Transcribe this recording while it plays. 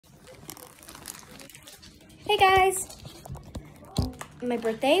Hey guys! My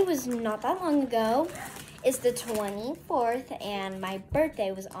birthday was not that long ago. It's the 24th and my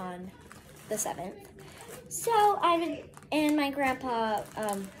birthday was on the 7th. So my grandpa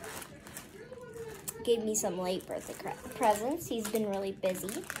gave me some late birthday presents. He's been really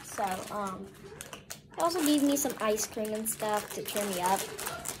busy. So he also gave me some ice cream and stuff to cheer me up.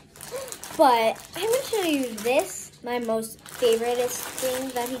 But I'm going to show you this, my most favoriteest thing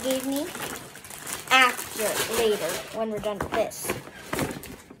that he gave me. Later, when we're done with this.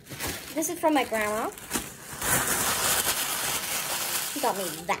 This is from my grandma. She got me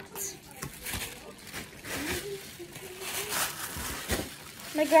that.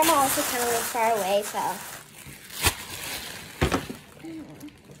 My grandma also kind of lives far away, so.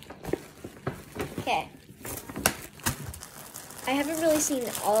 Okay. I haven't really seen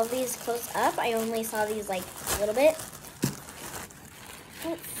all of these close up. I only saw these like a little bit.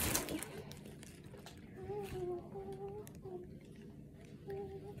 Let's see.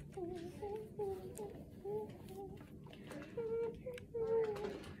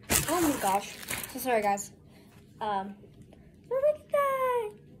 Oh my gosh. So sorry guys. Look at that.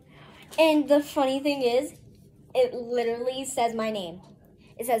 And the funny thing is, it literally says my name.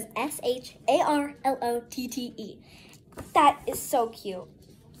 It says SHARLOTTE. That is so cute.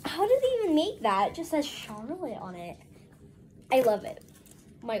 How did they even make that? It just says Charlotte on it. I love it.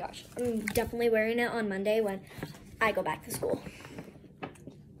 Oh my gosh. I'm definitely wearing it on Monday when I go back to school.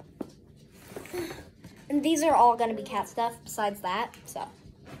 And these are all gonna be cat stuff besides that, so.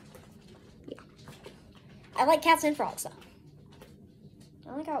 Yeah. I like cats and frogs, so.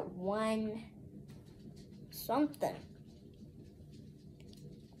 I only got one something.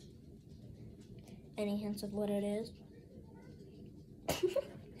 Any hints of what it is?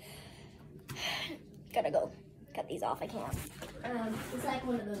 Gotta go cut these off, I can't. It's like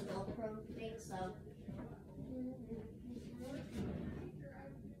one of those Velcro things, so.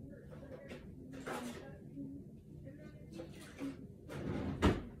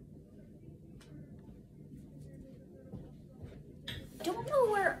 Don't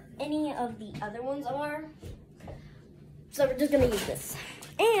know where any of the other ones are, so we're just gonna use this.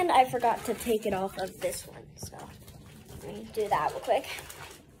 And I forgot to take it off of this one, so let me do that real quick.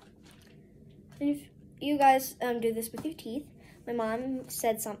 And if you guys do this with your teeth, my mom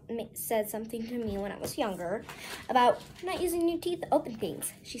said something to me when I was younger about not using your teeth to open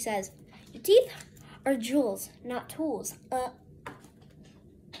things. She says, your teeth are jewels, not tools.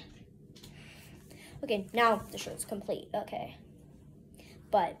 Okay, now the shirt's complete, okay.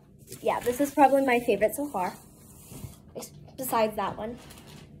 But yeah, this is probably my favorite so far, besides that one.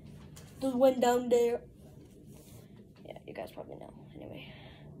 The one down there. Yeah, you guys probably know. Anyway.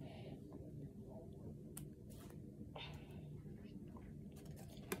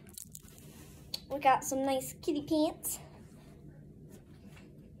 We got some nice kitty pants.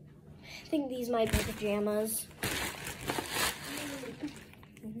 I think these might be pajamas.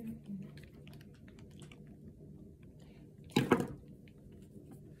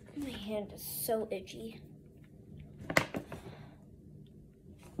 My hand is so itchy.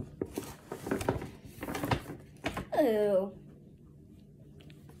 Oh.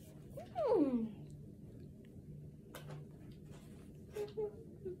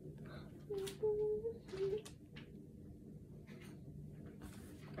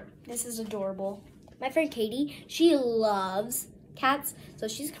 This is adorable. My friend Katie, she loves cats, so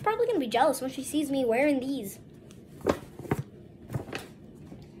she's probably gonna be jealous when she sees me wearing these.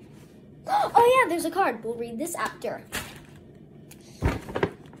 Oh yeah, there's a card. We'll read this after.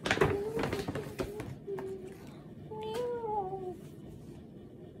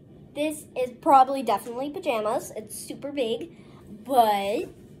 This is probably definitely pajamas. It's super big, but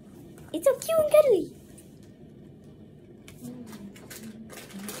it's so cute and cuddly.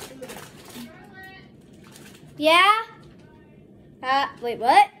 Yeah? Wait,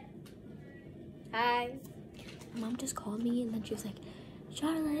 what? Hi. My mom just called me and then she was like,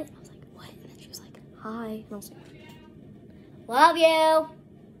 Charlotte. I was like, what? And then she was like, hi. And I was like, love you.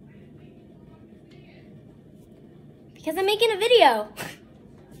 Because I'm making a video.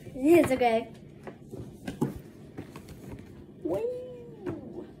 It's okay. Woo.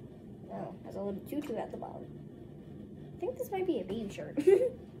 Oh, there's a little tutu at the bottom. I think this might be a baby shirt.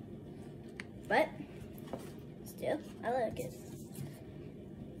 But still, I like it.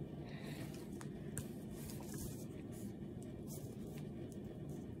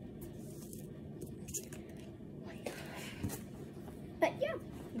 But yeah,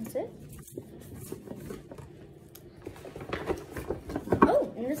 that's it.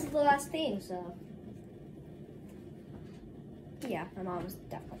 Oh, and this is the last thing, so yeah, my mom is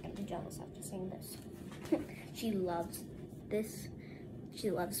definitely gonna be jealous after seeing this. She loves this.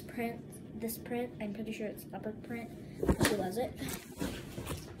 She loves this print. I'm pretty sure it's leopard print. She loves it.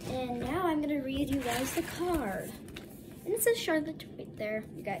 And now I'm gonna read you guys the card. And it says Charlotte right there.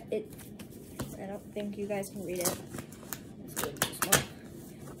 You got it. I don't think you guys can read it. It's a little too small.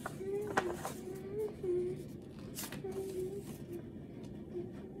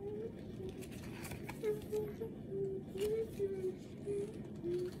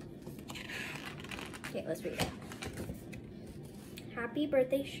 Okay, let's read it. Happy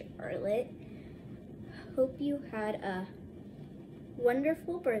birthday, Charlotte. Hope you had a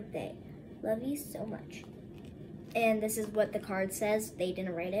wonderful birthday. Love you so much. And this is what the card says. They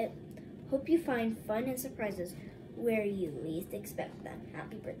didn't write it. Hope you find fun and surprises where you least expect them.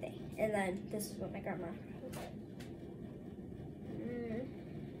 Happy birthday. And then this is what my grandma wrote.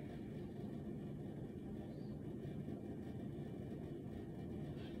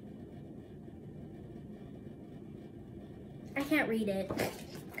 I can't read it.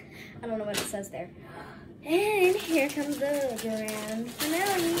 I don't know what it says there. And here comes the grand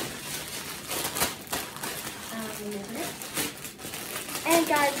finale. And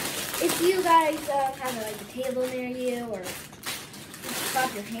guys, if you guys have like a table near you, or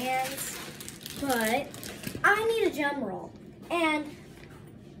stop your hands, but I need a drum roll, and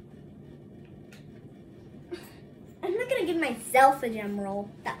I'm not gonna give myself a drum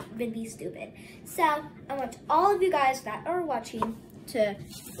roll. That would be stupid. So I want all of you guys that are watching to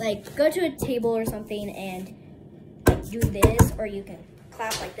like go to a table or something and like, do this, or you can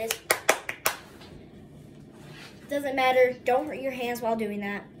clap like this. Doesn't matter. Don't hurt your hands while doing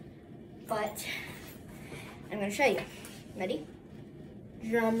that. But I'm gonna show you. Ready?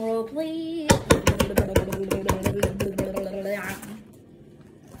 Drum roll, please.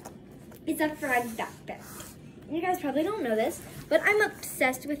 It's a frog doctor. You guys probably don't know this, but I'm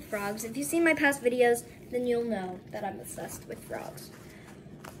obsessed with frogs. If you've seen my past videos, then you'll know that I'm obsessed with frogs.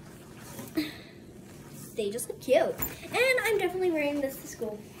 They just look cute. And I'm definitely wearing this to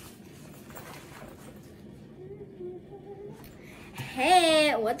school.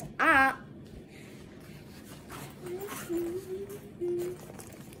 Hey, what's up?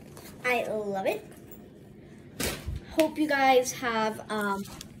 I love it. Hope you guys have a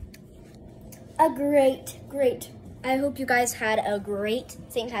I hope you guys had a great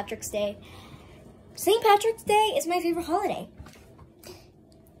St. Patrick's Day. St. Patrick's Day is my favorite holiday.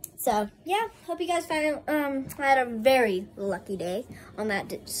 So, yeah, hope you guys had a very lucky day on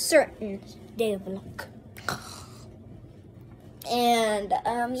that certain day of luck. And,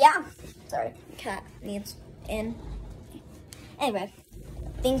 yeah, sorry, cat needs in. Anyway,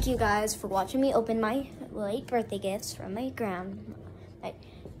 thank you guys for watching me open my late birthday gifts from my grandpa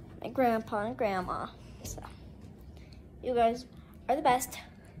and grandma. So, you guys are the best.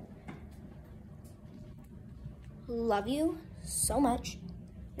 Love you so much.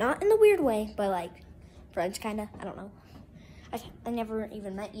 Not in the weird way, but like friends kinda, I don't know. I never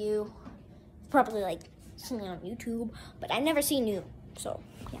even met you. Probably like seen on YouTube, but I never seen you. So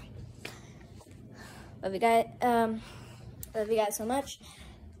yeah. Love you guys. Love you guys so much.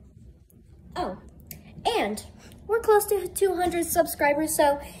 Oh, and we're close to 200 subscribers,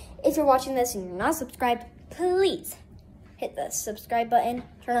 so if you're watching this and you're not subscribed, please hit the subscribe button,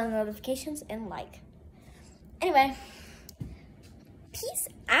 turn on the notifications, and like. Anyway, peace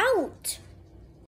out.